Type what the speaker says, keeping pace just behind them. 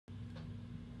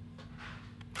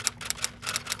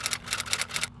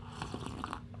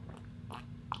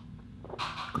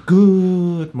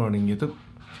Good morning YouTube.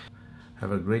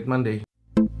 Have a great Monday.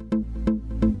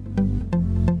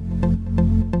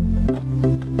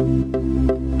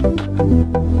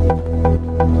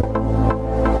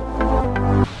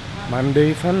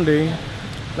 Monday fun day.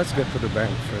 Let's get to the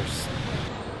bank first.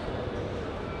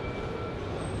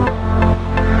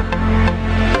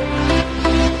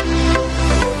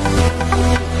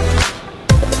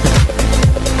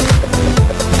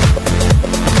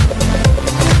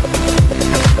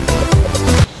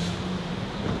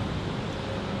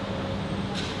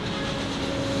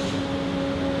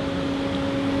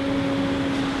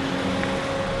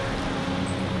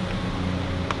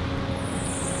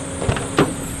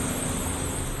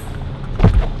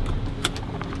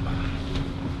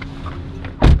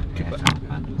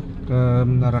 Ke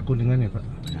Menara Kuningan ya Pak?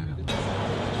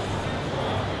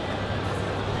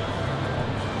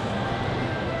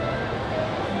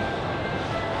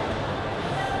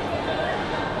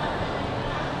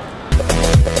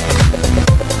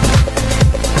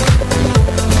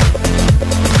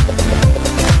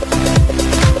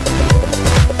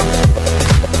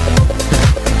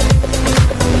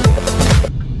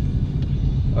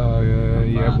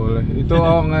 Iya boleh. Itu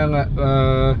enggak.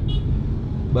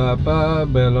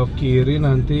 Bapak belok kiri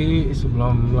nanti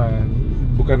sebelum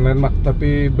bukan landmark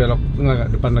tapi belok enggak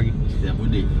depan lagi.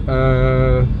 Setiabudi.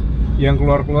 Yang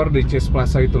keluar di Chase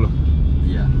Plaza itu loh.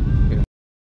 Iya.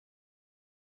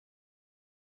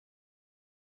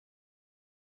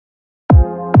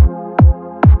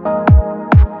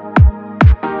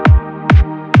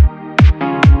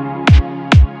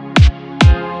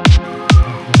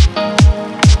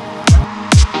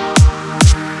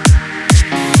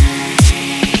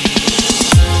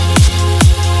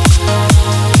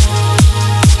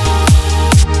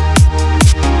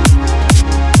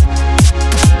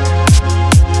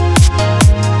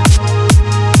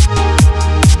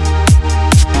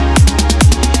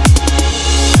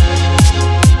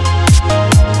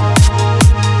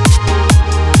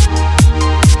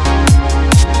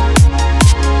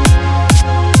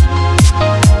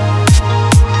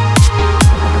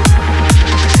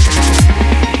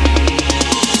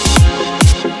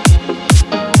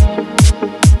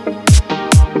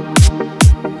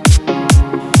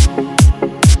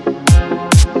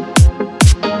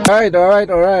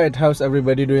 Alright. How's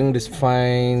everybody doing this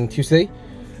fine Tuesday?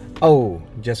 Oh,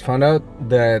 just found out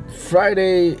that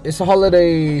Friday is a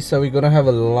holiday, so we're gonna have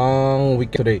a long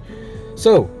weekend today.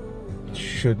 So,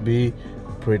 should be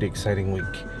a pretty exciting week.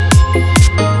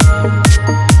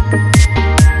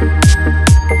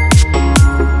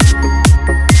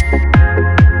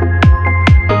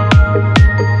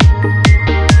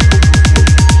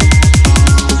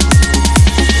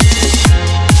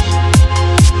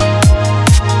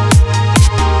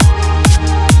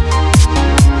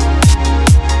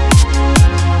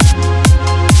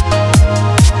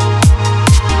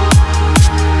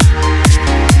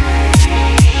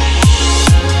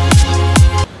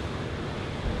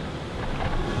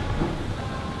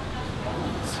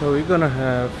 So we're gonna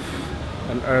have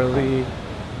an early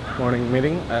morning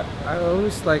meeting. I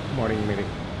always like morning meeting.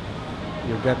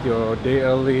 You get your day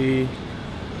early.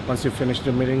 Once you finish the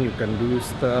meeting, you can do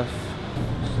stuff.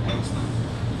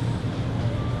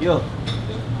 Yo,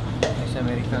 es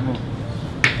americano.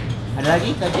 Ada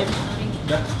lagi kajian?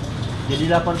 Udah. Jadi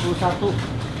 81.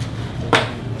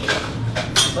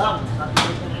 Bang, satu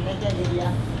ini aja jadi ya.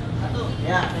 Satu.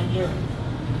 Ya, thank you.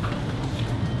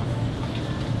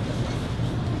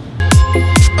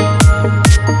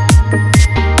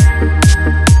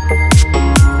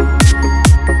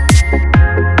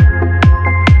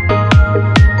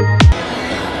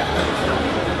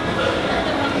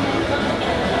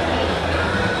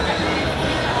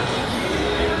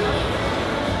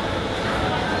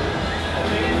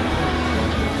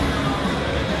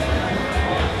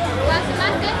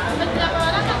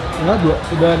 Enggak,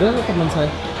 udah ada teman saya.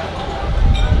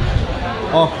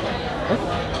 Oh.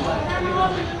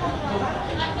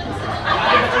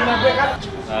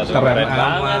 Keren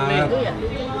amat.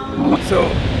 So,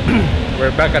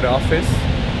 we're back at the office.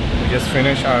 We just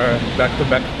finished our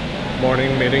back-to-back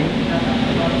morning meeting.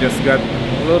 Just got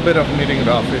a little bit of meeting in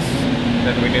the office,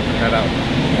 then we need to head out.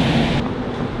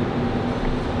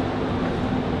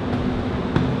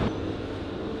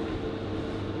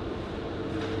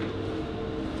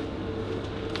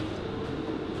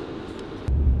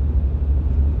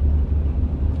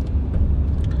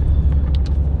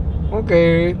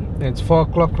 Okay, it's 4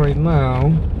 o'clock right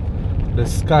now. The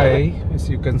sky, as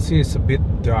you can see, is a bit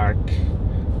dark,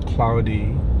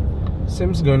 cloudy.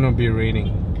 Seems gonna be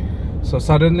raining. So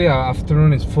suddenly our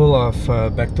afternoon is full of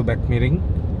back-to-back meeting.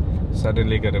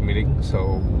 Suddenly got a meeting,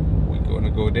 so Gonna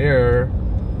go there.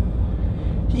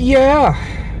 Yeah.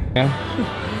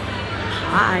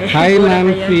 Hai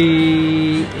Nanti.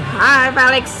 Hai Pak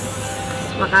Alex.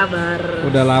 Apa kabar?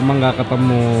 Udah lama nggak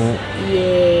ketemu.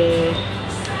 Iya.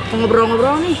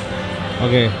 Ngobrol-ngobrol nih.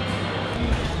 Oke.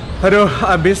 Aduh,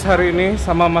 abis hari ini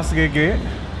sama Mas GG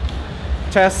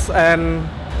chest and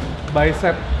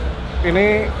bicep.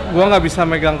 Ini gua nggak bisa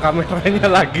megang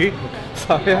kameranya lagi,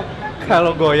 soalnya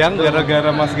kalau goyang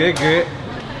gara-gara Mas GG.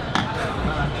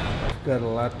 Got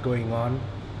a lot going on.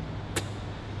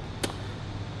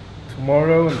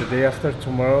 Tomorrow and the day after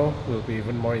tomorrow will be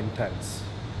even more intense.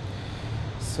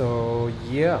 So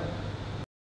yeah.